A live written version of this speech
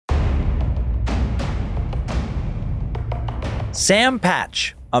Sam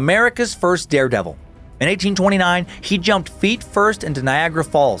Patch, America's first daredevil. In 1829, he jumped feet first into Niagara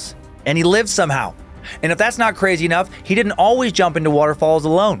Falls, and he lived somehow. And if that's not crazy enough, he didn't always jump into waterfalls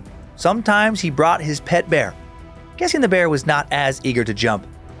alone. Sometimes he brought his pet bear. Guessing the bear was not as eager to jump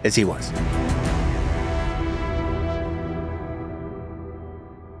as he was.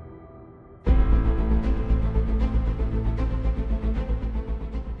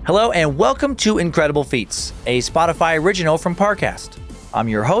 Hello and welcome to Incredible Feats, a Spotify original from Parcast. I'm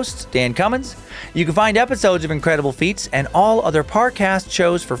your host, Dan Cummins. You can find episodes of Incredible Feats and all other Parcast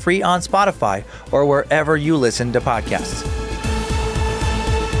shows for free on Spotify or wherever you listen to podcasts.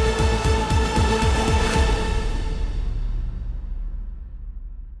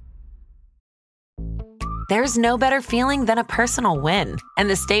 There's no better feeling than a personal win, and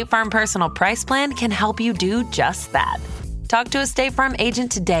the State Farm Personal Price Plan can help you do just that. Talk to a State Farm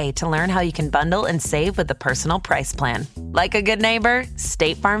agent today to learn how you can bundle and save with the Personal Price Plan. Like a good neighbor,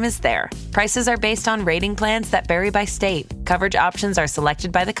 State Farm is there. Prices are based on rating plans that vary by state. Coverage options are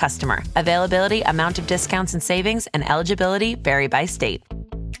selected by the customer. Availability, amount of discounts and savings, and eligibility vary by state.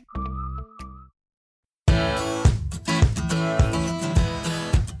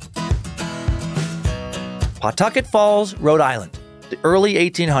 Pawtucket Falls, Rhode Island, the early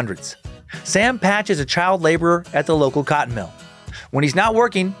 1800s. Sam Patch is a child laborer at the local cotton mill. When he's not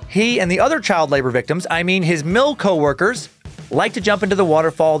working, he and the other child labor victims, his mill co-workers, like to jump into the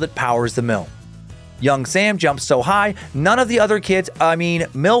waterfall that powers the mill. Young Sam jumps so high, none of the other kids,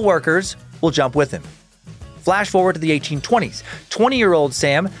 mill workers, will jump with him. Flash forward to the 1820s. 20-year-old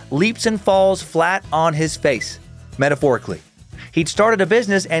Sam leaps and falls flat on his face, metaphorically. He'd started a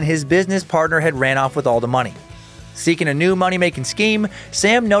business and his business partner had ran off with all the money. Seeking a new money-making scheme,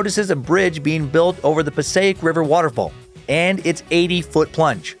 Sam notices a bridge being built over the Passaic River waterfall and its 80-foot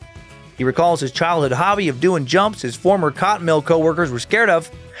plunge. He recalls his childhood hobby of doing jumps his former cotton mill co-workers were scared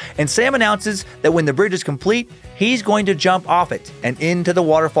of, and Sam announces that when the bridge is complete, he's going to jump off it and into the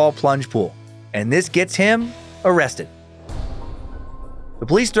waterfall plunge pool. And this gets him arrested. The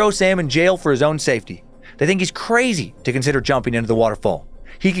police throw Sam in jail for his own safety. They think he's crazy to consider jumping into the waterfall.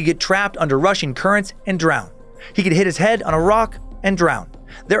 He could get trapped under rushing currents and drown. He could hit his head on a rock and drown.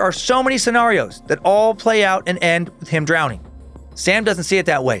 There are so many scenarios that all play out and end with him drowning. Sam doesn't see it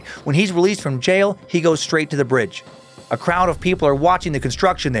that way. When he's released from jail, he goes straight to the bridge. A crowd of people are watching the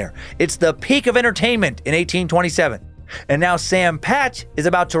construction there. It's the peak of entertainment in 1827. And now Sam Patch is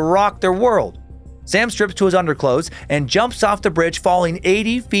about to rock their world. Sam strips to his underclothes and jumps off the bridge, falling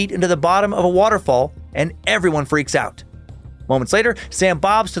 80 feet into the bottom of a waterfall, and everyone freaks out. Moments later, Sam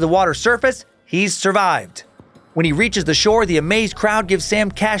bobs to the water's surface. He's survived. When he reaches the shore, the amazed crowd gives Sam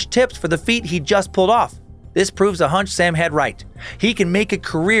cash tips for the feat he just pulled off. This proves a hunch Sam had right. He can make a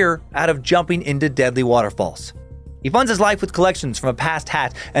career out of jumping into deadly waterfalls. He funds his life with collections from a past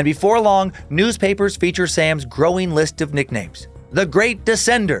hat, and before long, newspapers feature Sam's growing list of nicknames. The Great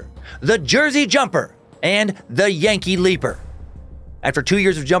Descender, the Jersey Jumper, and the Yankee Leaper. After 2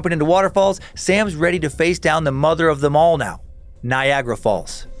 years of jumping into waterfalls, Sam's ready to face down the mother of them all now, Niagara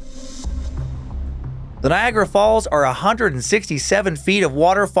Falls. The Niagara Falls are 167 feet of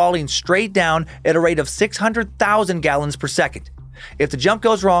water falling straight down at a rate of 600,000 gallons per second. If the jump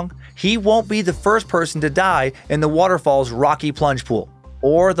goes wrong, he won't be the first person to die in the waterfall's rocky plunge pool,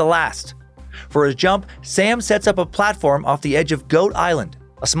 or the last. For his jump, Sam sets up a platform off the edge of Goat Island,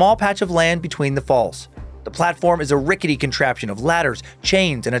 a small patch of land between the falls. The platform is a rickety contraption of ladders,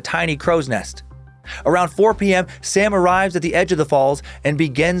 chains, and a tiny crow's nest. Around 4 p.m., Sam arrives at the edge of the falls and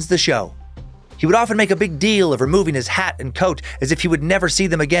begins the show. He would often make a big deal of removing his hat and coat as if he would never see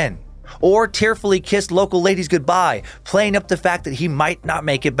them again, or tearfully kiss local ladies goodbye, playing up the fact that he might not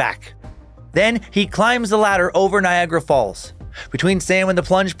make it back. Then he climbs the ladder over Niagara Falls. Between Sam and the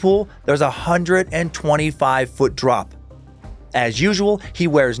plunge pool, there's a 125-foot drop. As usual, he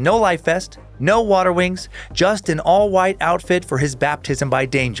wears no life vest, no water wings, just an all-white outfit for his baptism by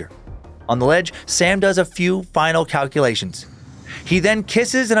danger. On the ledge, Sam does a few final calculations. He then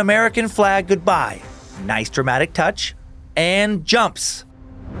kisses an American flag goodbye, nice dramatic touch, and jumps.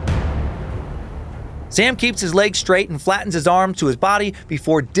 Sam keeps his legs straight and flattens his arms to his body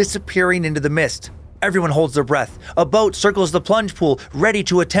before disappearing into the mist. Everyone holds their breath. A boat circles the plunge pool, ready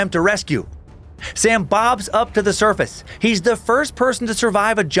to attempt a rescue. Sam bobs up to the surface. He's the first person to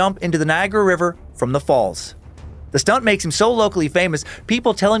survive a jump into the Niagara River from the falls. The stunt makes him so locally famous,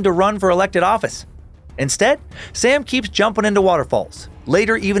 people tell him to run for elected office. Instead, Sam keeps jumping into waterfalls,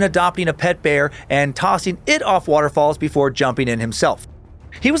 later even adopting a pet bear and tossing it off waterfalls before jumping in himself.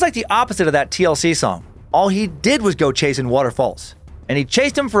 He was like the opposite of that TLC song. All he did was go chasing waterfalls. And he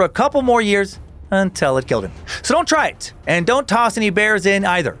chased them for a couple more years until it killed him. So don't try it, and don't toss any bears in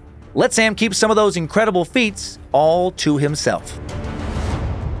either. Let Sam keep some of those incredible feats all to himself.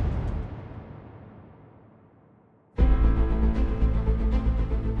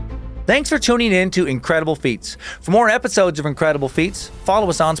 Thanks for tuning in to Incredible Feats. For more episodes of Incredible Feats, follow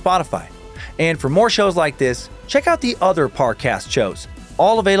us on Spotify. And for more shows like this, check out the other Parcast shows,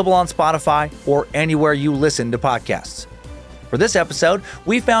 all available on Spotify or anywhere you listen to podcasts. For this episode,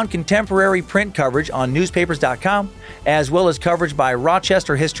 we found contemporary print coverage on newspapers.com, as well as coverage by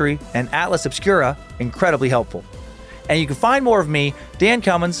Rochester History and Atlas Obscura, incredibly helpful. And you can find more of me, Dan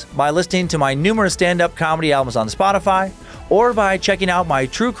Cummins, by listening to my numerous stand-up comedy albums on Spotify, or by checking out my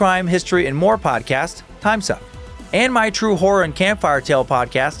true crime, history, and more podcast, Time Suck, and my true horror and campfire tale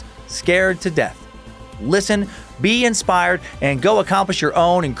podcast, Scared to Death. Listen, be inspired, and go accomplish your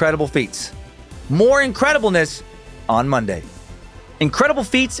own incredible feats. More incredibleness on Monday. Incredible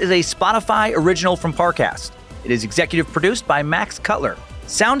Feats is a Spotify original from Parcast. It is executive produced by Max Cutler.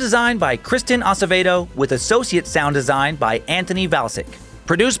 Sound design by Kristen Acevedo with associate sound design by Anthony Valsic.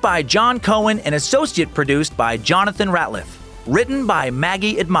 Produced by John Cohen and associate produced by Jonathan Ratliff. Written by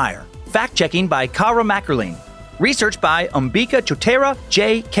Maggie Admire. Fact-checking by Kara Mackerling. Research by Umbika Chotera,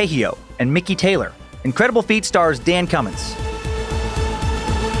 Jay Cahio, and Mickey Taylor. Incredible Feats stars Dan Cummins.